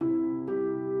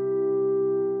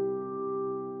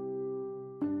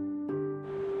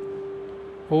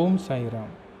Om Sai Ram.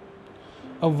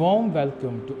 A warm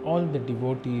welcome to all the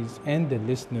devotees and the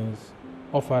listeners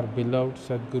of our beloved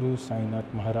Sadguru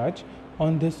Sainath Maharaj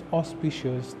on this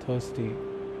auspicious Thursday.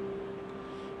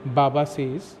 Baba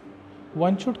says,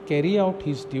 one should carry out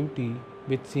his duty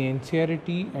with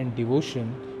sincerity and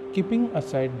devotion, keeping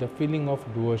aside the feeling of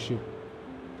doership.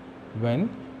 When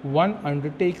one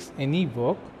undertakes any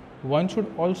work, one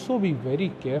should also be very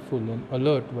careful and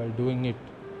alert while doing it.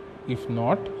 If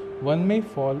not, one may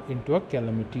fall into a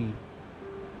calamity.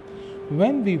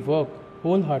 When we work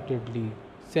wholeheartedly,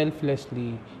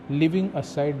 selflessly, leaving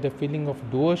aside the feeling of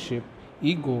doership,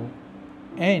 ego,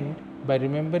 and by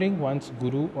remembering one's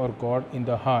Guru or God in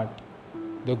the heart,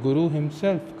 the Guru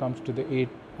himself comes to the aid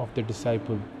of the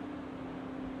disciple.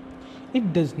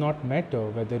 It does not matter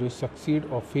whether you succeed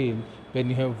or fail when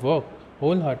you have worked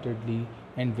wholeheartedly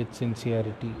and with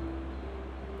sincerity.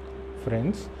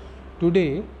 Friends,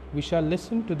 today we shall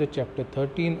listen to the chapter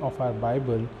 13 of our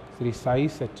Bible, Sri Sai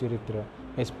Satcharitra,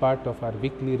 as part of our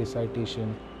weekly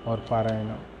recitation or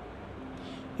Parayana.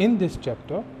 In this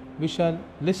chapter, we shall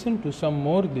listen to some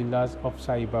more Leelas of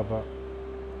Sai Baba.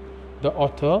 The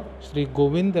author, Sri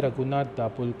Govind Raghunath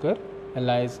Dapulkar,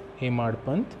 alias Hemad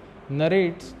Pant,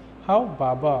 narrates how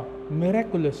Baba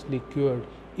miraculously cured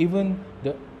even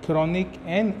the chronic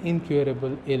and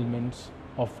incurable ailments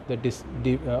of the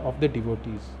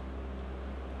devotees.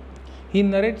 He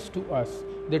narrates to us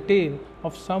the tale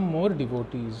of some more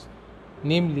devotees,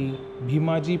 namely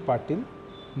Bhimaji Patil,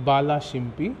 Bala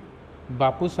Shimpi,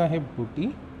 Bapu Saheb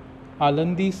Bhuti,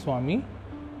 Alandi Swami,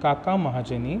 Kaka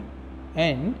Mahajani,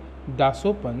 and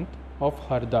Dasopant of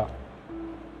Harda.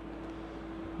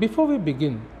 Before we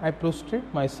begin, I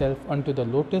prostrate myself unto the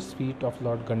lotus feet of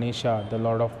Lord Ganesha, the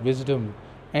Lord of Wisdom,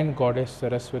 and Goddess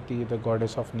Saraswati, the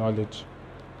Goddess of Knowledge.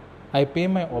 I pay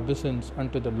my obeisance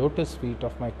unto the lotus feet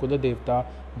of my Kuladevta,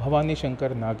 Bhavani Shankar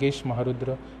Nagesh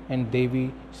Maharudra, and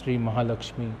Devi Sri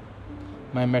Mahalakshmi.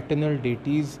 My maternal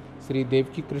deities, Sri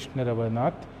Devki Krishna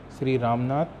Ravanath, Sri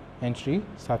Ramnath, and Sri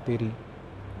Sateri.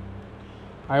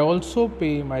 I also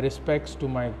pay my respects to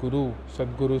my Guru,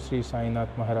 Sadguru Sri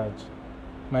Sainath Maharaj,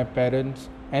 my parents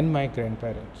and my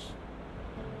grandparents.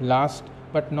 Last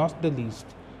but not the least,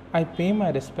 I pay my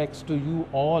respects to you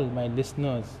all, my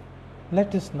listeners.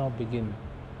 Let us now begin.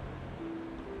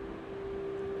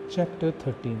 Chapter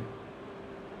 13.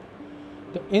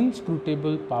 The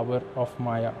inscrutable power of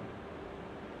Maya.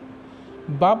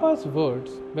 Baba's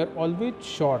words were always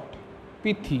short,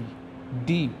 pithy,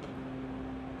 deep,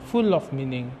 full of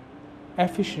meaning,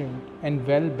 efficient and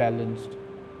well balanced.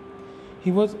 He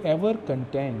was ever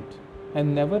content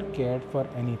and never cared for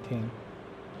anything.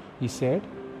 He said,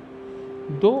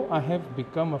 though I have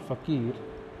become a fakir,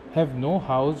 have no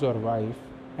house or wife,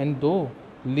 and though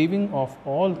living off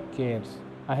all cares,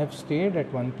 I have stayed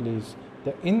at one place,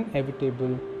 the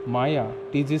inevitable Maya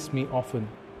teases me often.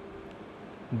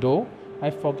 Though I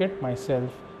forget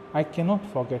myself, I cannot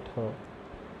forget her.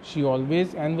 She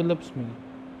always envelops me.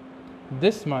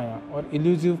 This Maya or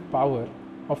elusive power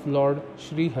of Lord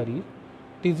Sri Hari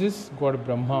teases God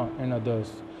Brahma and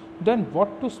others. Then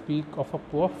what to speak of a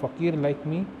poor fakir like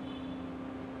me?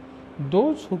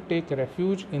 Those who take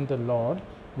refuge in the Lord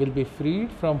will be freed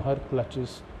from her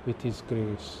clutches with His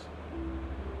grace.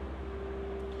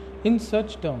 In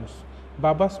such terms,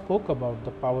 Baba spoke about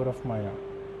the power of Maya.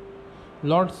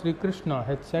 Lord Sri Krishna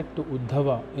had said to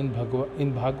Uddhava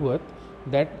in Bhagavad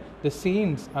that the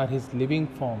saints are his living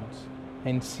forms,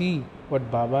 and see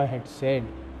what Baba had said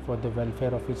for the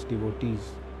welfare of his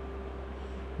devotees.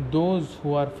 Those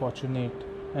who are fortunate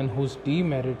and whose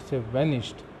demerits have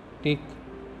vanished take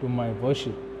to my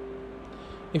worship.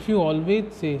 If you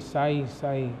always say, Sai,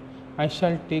 Sai, I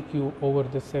shall take you over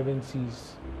the seven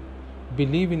seas.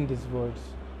 Believe in these words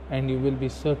and you will be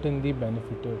certainly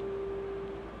benefited.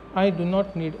 I do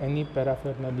not need any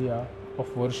paraphernalia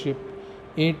of worship,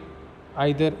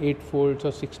 either 8 folds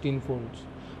or 16 folds.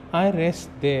 I rest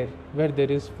there where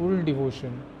there is full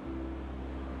devotion.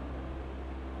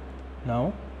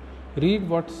 Now, read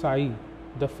what Sai,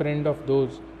 the friend of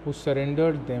those who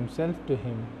surrendered themselves to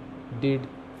him, did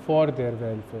for their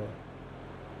welfare.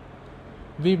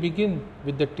 We begin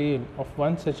with the tale of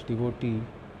one such devotee,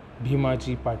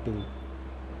 Bhimaji Patil.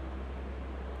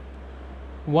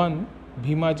 One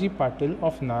Bhimaji Patil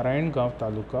of Narayangaon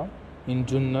Taluka in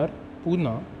Junnar,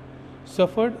 Pune,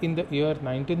 suffered in the year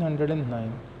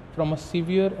 1909 from a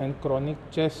severe and chronic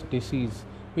chest disease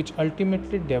which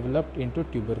ultimately developed into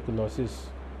tuberculosis.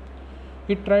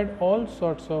 He tried all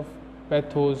sorts of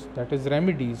pathos, that is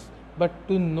remedies, but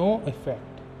to no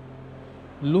effect.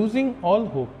 Losing all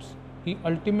hopes, he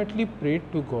ultimately prayed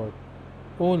to God,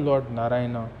 O Lord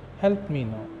Narayana, help me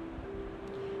now.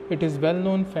 It is well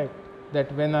known fact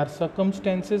that when our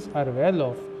circumstances are well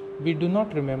off, we do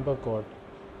not remember God.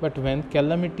 But when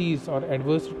calamities or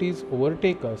adversities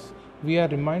overtake us, we are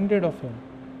reminded of Him.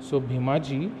 So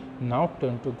Bhimaji now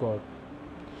turned to God.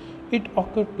 It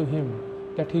occurred to him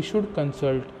that he should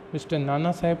consult Mr.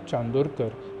 Nana Sahib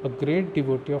Chandorkar, a great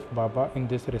devotee of Baba in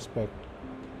this respect.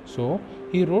 So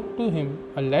he wrote to him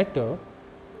a letter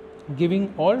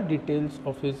giving all details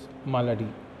of his malady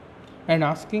and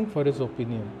asking for his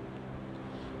opinion.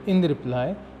 In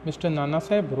reply, Mr. Nana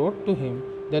Sahib wrote to him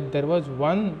that there was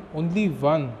only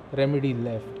one remedy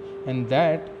left, and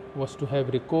that was to have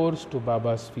recourse to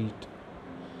Baba's feet.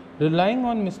 Relying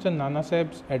on Mr. Nana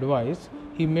Sahib's advice,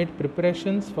 he made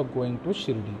preparations for going to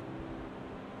Shirdi.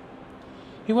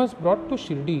 He was brought to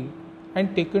Shirdi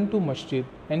and taken to Masjid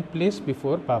and placed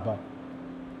before Baba.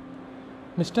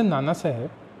 Mr. Nana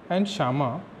Sahib and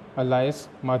Shama, alias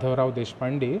Madhavrao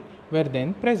Deshpande, were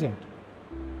then present.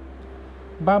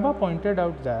 Baba pointed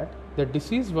out that the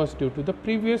disease was due to the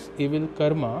previous evil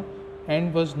karma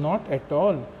and was not at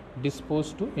all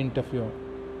disposed to interfere.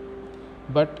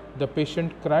 But the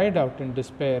patient cried out in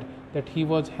despair that he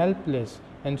was helpless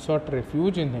and sought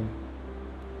refuge in him,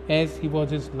 as he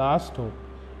was his last hope,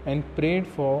 and prayed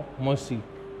for mercy.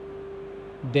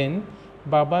 Then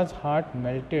Baba's heart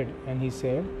melted and he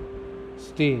said,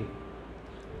 "Stay,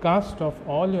 cast off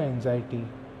all your anxiety.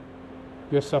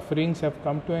 Your sufferings have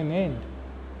come to an end.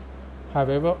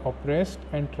 However oppressed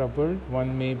and troubled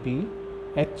one may be,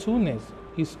 as soon as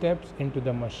he steps into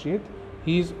the masjid,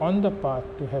 he is on the path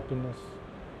to happiness.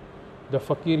 The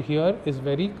fakir here is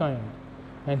very kind,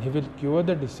 and he will cure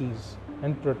the disease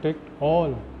and protect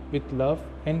all with love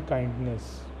and kindness."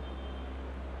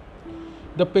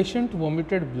 The patient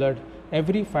vomited blood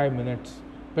every 5 minutes,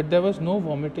 but there was no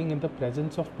vomiting in the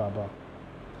presence of Baba.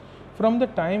 From the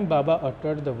time Baba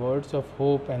uttered the words of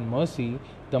hope and mercy,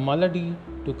 the malady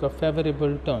took a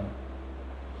favorable turn.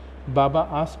 Baba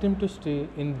asked him to stay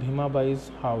in Bhimabai's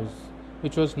house,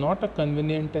 which was not a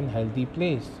convenient and healthy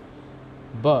place,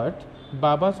 but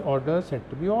Baba's orders had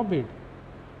to be obeyed.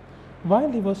 While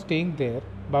he was staying there,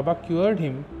 Baba cured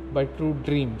him by true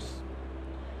dreams.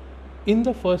 In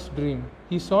the first dream,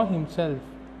 he saw himself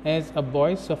as a boy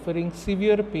suffering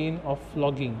severe pain of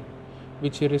flogging,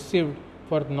 which he received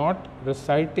for not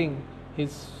reciting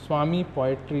his Swami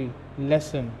poetry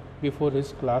lesson before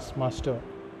his class master.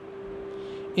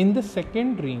 In the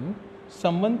second dream,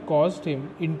 someone caused him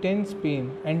intense pain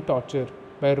and torture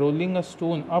by rolling a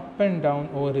stone up and down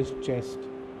over his chest.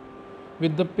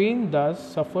 With the pain thus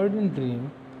suffered in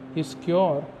dream, his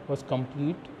cure was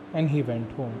complete and he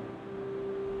went home.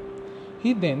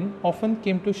 He then often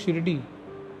came to Shirdi,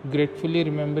 gratefully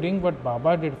remembering what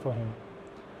Baba did for him,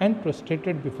 and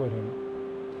prostrated before him.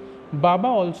 Baba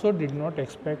also did not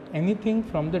expect anything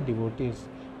from the devotees,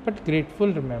 but grateful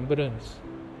remembrance,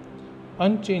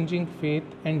 unchanging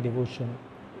faith and devotion.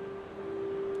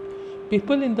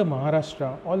 People in the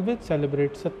Maharashtra always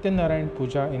celebrate Satyanarayan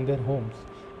Puja in their homes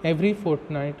every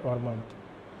fortnight or month.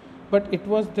 But it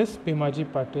was this Bhimaji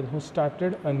Patil who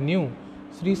started a new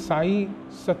Sri Sai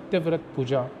Satyavrat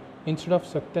Puja instead of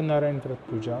Satyanarayan Vrat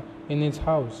Puja in his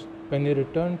house when he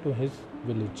returned to his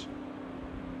village.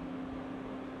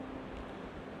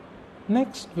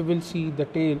 Next, we will see the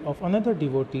tale of another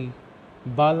devotee,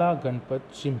 Bala Ganpat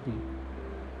Shimpi.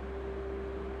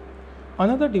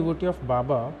 Another devotee of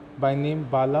Baba by name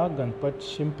Bala Ganpat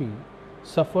Shimpi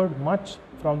suffered much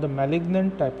from the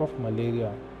malignant type of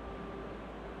malaria.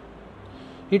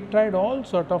 He tried all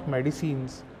sort of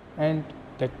medicines and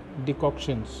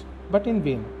decoctions, but in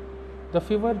vain. The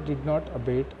fever did not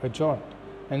abate a jot,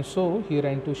 and so he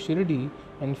ran to Shirdi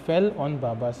and fell on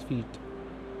Baba's feet.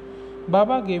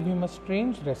 Baba gave him a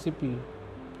strange recipe,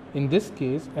 in this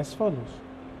case as follows.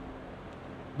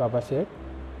 Baba said,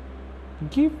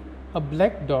 "Give a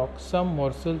black dog some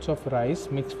morsels of rice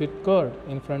mixed with curd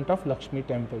in front of Lakshmi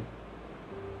temple."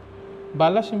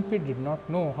 Bala Shimpi did not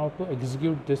know how to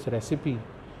execute this recipe,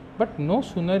 but no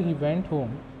sooner he went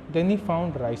home than he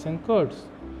found rice and curds.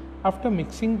 After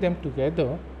mixing them together,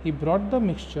 he brought the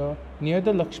mixture near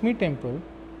the Lakshmi temple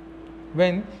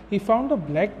when he found a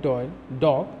black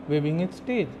dog waving its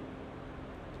tail.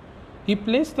 He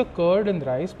placed the curd and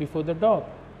rice before the dog.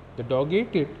 The dog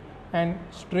ate it, and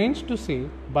strange to say,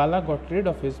 Bala got rid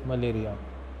of his malaria.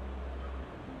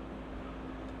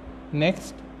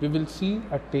 Next, we will see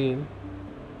a tale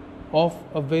of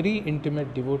a very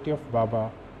intimate devotee of Baba,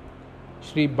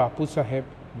 Sri Bapu Saheb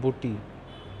Bhuti,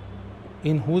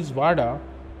 in whose Wada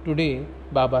today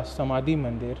Baba's Samadhi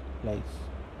Mandir lies.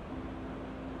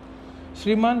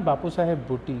 Shriman Bapu Saheb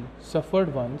Bhuti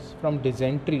suffered once from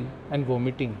dysentery and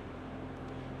vomiting.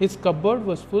 His cupboard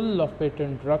was full of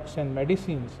patent drugs and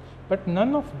medicines, but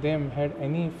none of them had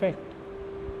any effect.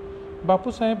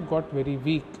 Bapu Sahib got very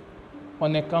weak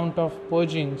on account of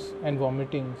purgings and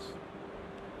vomitings,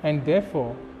 and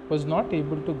therefore was not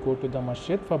able to go to the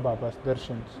masjid for Baba's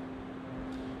darshans.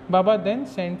 Baba then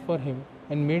sent for him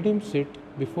and made him sit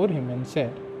before him and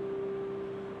said,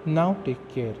 "Now take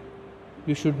care,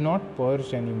 you should not purge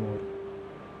anymore."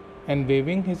 And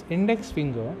waving his index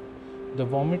finger, the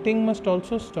vomiting must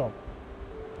also stop.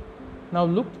 Now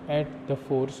look at the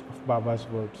force of Baba's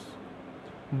words.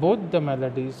 Both the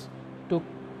maladies took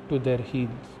to their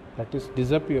heels, that is,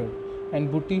 disappeared,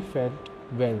 and Bhuti felt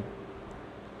well.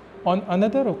 On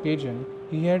another occasion,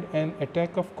 he had an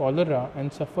attack of cholera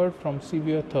and suffered from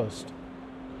severe thirst.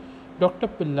 Dr.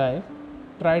 Pillai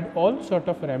tried all sort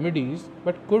of remedies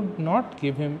but could not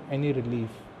give him any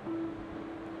relief.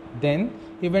 Then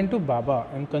he went to Baba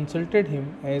and consulted him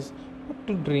as what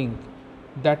to drink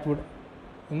that would,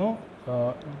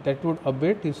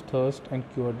 abate his thirst and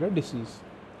cure the disease.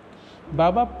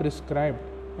 Baba prescribed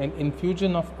an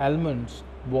infusion of almonds,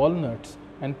 walnuts,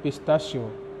 and pistachio,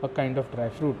 a kind of dry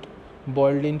fruit,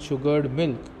 boiled in sugared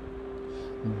milk.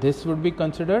 This would be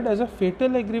considered as a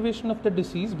fatal aggravation of the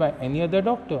disease by any other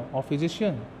doctor or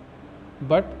physician.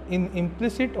 But in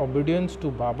implicit obedience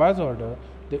to Baba's order,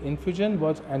 the infusion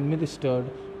was administered,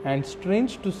 and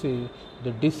strange to say,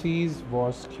 the disease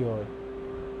was cured.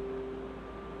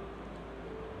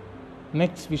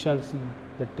 Next, we shall see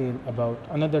the tale about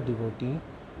another devotee,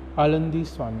 Alandi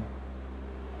Swami.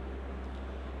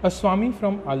 A Swami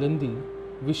from Alandi,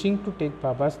 wishing to take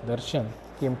Baba's darshan,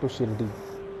 came to Shirdi.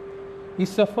 He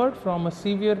suffered from a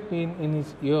severe pain in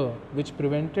his ear which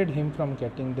prevented him from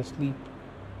getting the sleep.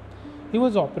 He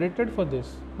was operated for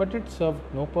this, but it served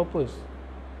no purpose.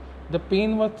 The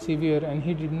pain was severe and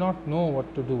he did not know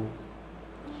what to do.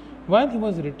 While he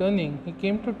was returning, he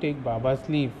came to take Baba's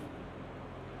leave.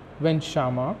 When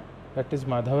Shama, that is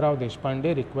Madhavrao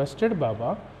Deshpande, requested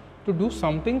Baba to do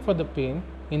something for the pain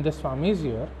in the Swami's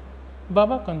ear,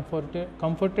 Baba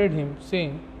comforted him,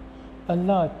 saying,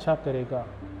 "Allah acha karega,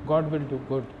 God will do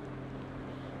good."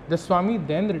 The Swami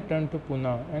then returned to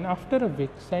Pune and after a week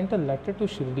sent a letter to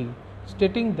Shirdi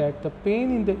stating that the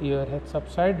pain in the ear had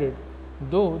subsided,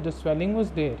 though the swelling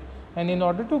was there, and in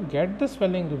order to get the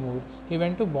swelling removed, he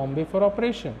went to Bombay for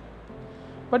operation.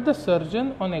 But the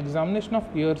surgeon on examination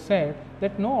of ear said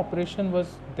that no operation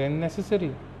was then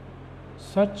necessary.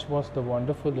 Such was the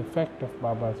wonderful effect of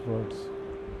Baba's words.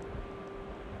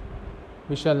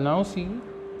 We shall now see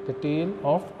the tale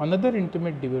of another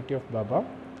intimate devotee of Baba,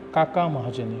 Kaka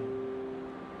Mahajani.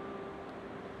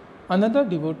 Another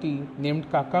devotee named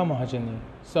Kaka Mahajani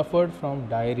suffered from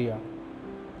diarrhea.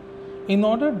 In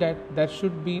order that there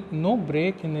should be no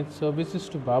break in its services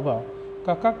to Baba,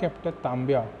 Kaka kept a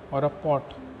tambya or a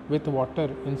pot with water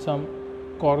in some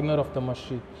corner of the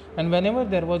masjid, and whenever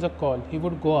there was a call, he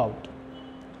would go out.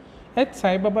 As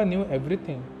Sai Baba knew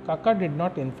everything, Kaka did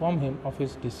not inform him of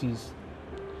his disease.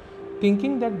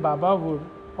 Thinking that Baba would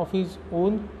of his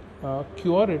own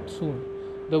cure it soon,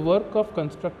 the work of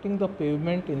constructing the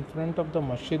pavement in front of the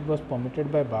masjid was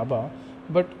permitted by Baba,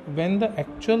 but when the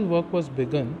actual work was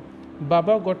begun,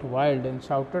 Baba got wild and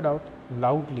shouted out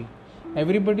loudly.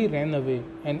 Everybody ran away,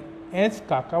 and as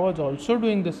Kaka was also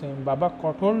doing the same, Baba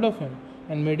caught hold of him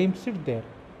and made him sit there.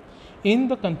 In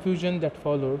the confusion that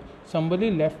followed,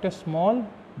 somebody left a small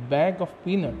bag of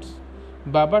peanuts.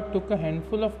 Baba took a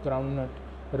handful of groundnut,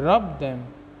 rubbed them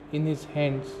in his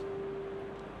hands,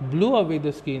 blew away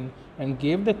the skin, and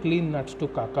gave the clean nuts to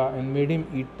Kaka and made him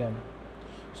eat them.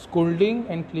 Scolding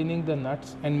and cleaning the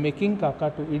nuts and making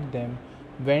Kaka to eat them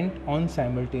went on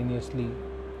simultaneously.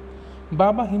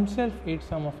 Baba himself ate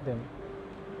some of them.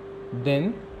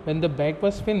 Then, when the bag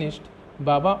was finished,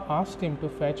 Baba asked him to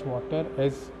fetch water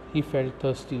as he felt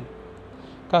thirsty.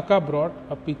 Kaka brought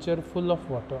a pitcher full of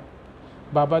water.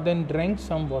 Baba then drank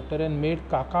some water and made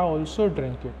Kaka also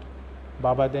drink it.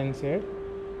 Baba then said,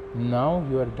 "Now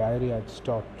your diarrhea has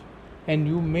stopped, and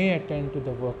you may attend to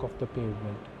the work of the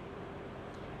pavement."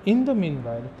 In the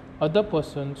meanwhile, other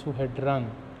persons who had run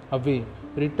away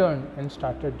returned and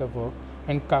started the work,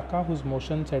 and Kaka, whose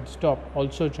motions had stopped,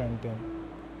 also joined them.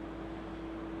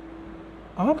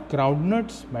 Are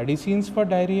groundnuts medicines for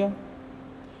diarrhea?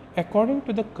 According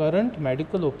to the current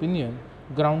medical opinion,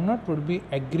 groundnut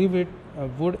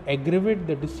would aggravate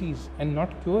the disease and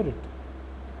not cure it.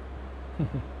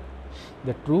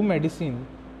 The true medicine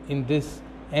in this,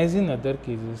 as in other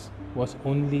cases, was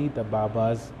only the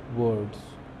Baba's words.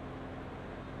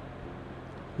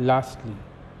 Lastly,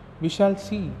 we shall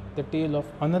see the tale of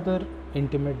another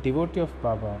intimate devotee of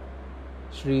Baba,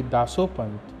 Sri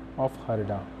Dasopant of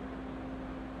Harda.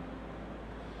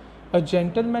 A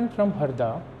gentleman from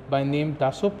Harda by name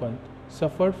Dasopant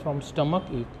suffered from stomach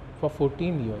ache for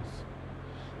 14 years.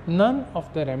 None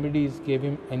of the remedies gave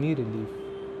him any relief.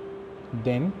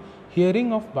 Then,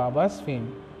 hearing of Baba's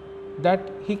fame that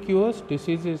he cures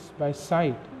diseases by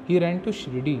sight, he ran to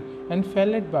Shirdi and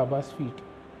fell at Baba's feet.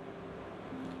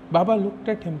 Baba looked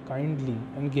at him kindly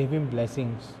and gave him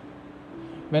blessings.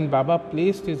 When Baba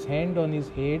placed his hand on his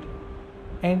head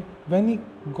and when he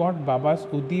got Baba's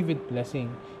Udi with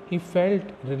blessing, he felt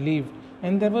relieved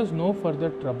and there was no further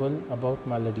trouble about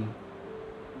malady.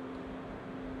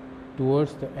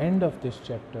 Towards the end of this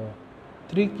chapter,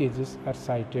 3 cases are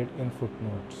cited in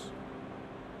footnotes.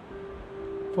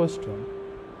 First one,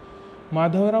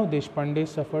 Madhavrao Deshpande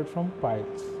suffered from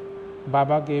piles.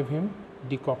 Baba gave him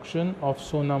decoction of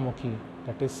Sonamukhi,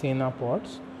 that is Sena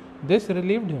pods. This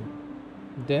relieved him.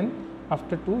 Then,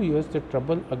 after 2 years, the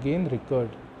trouble again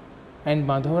recurred, and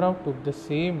Madhavrao took the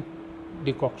same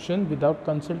decoction without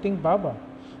consulting Baba.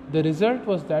 The result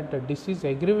was that the disease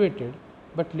aggravated,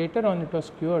 but later on it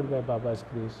was cured by Baba's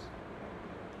grace.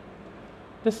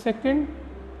 The second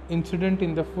incident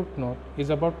in the footnote is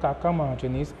about Kaka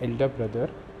Mahajani's elder brother,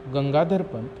 Gangadhar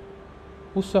Pant,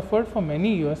 who suffered for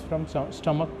many years from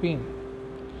stomach pain.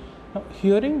 Now,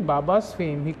 hearing Baba's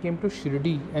fame, he came to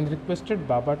Shirdi and requested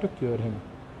Baba to cure him.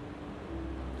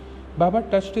 Baba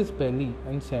touched his belly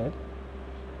and said,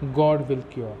 God will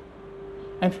cure.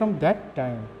 And from that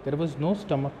time, there was no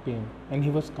stomach pain and he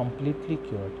was completely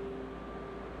cured.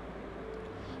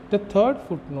 The third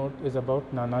footnote is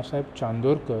about Nana Sahib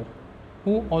Chandorkar,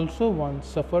 who also once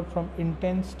suffered from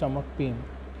intense stomach pain.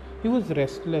 He was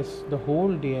restless the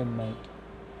whole day and night.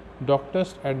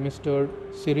 Doctors administered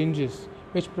syringes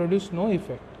which produced no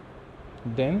effect.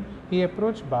 Then he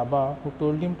approached Baba, who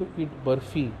told him to eat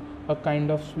barfi, a kind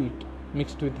of sweet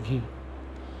mixed with ghee.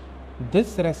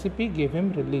 This recipe gave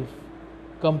him relief,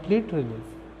 complete relief.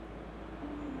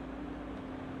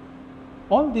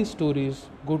 All these stories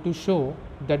go to show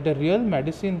that the real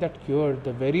medicine that cured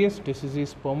the various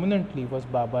diseases permanently was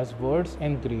Baba's words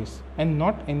and grace, and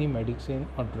not any medicine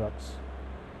or drugs.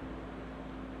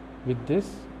 With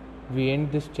this, we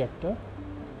end this chapter.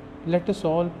 Let us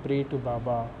all pray to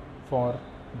Baba for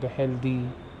the healthy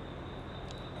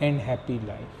and happy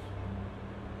life.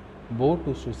 Bo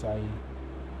to Sri Sai,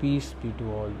 peace be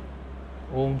to all.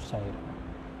 Om Sai Ram.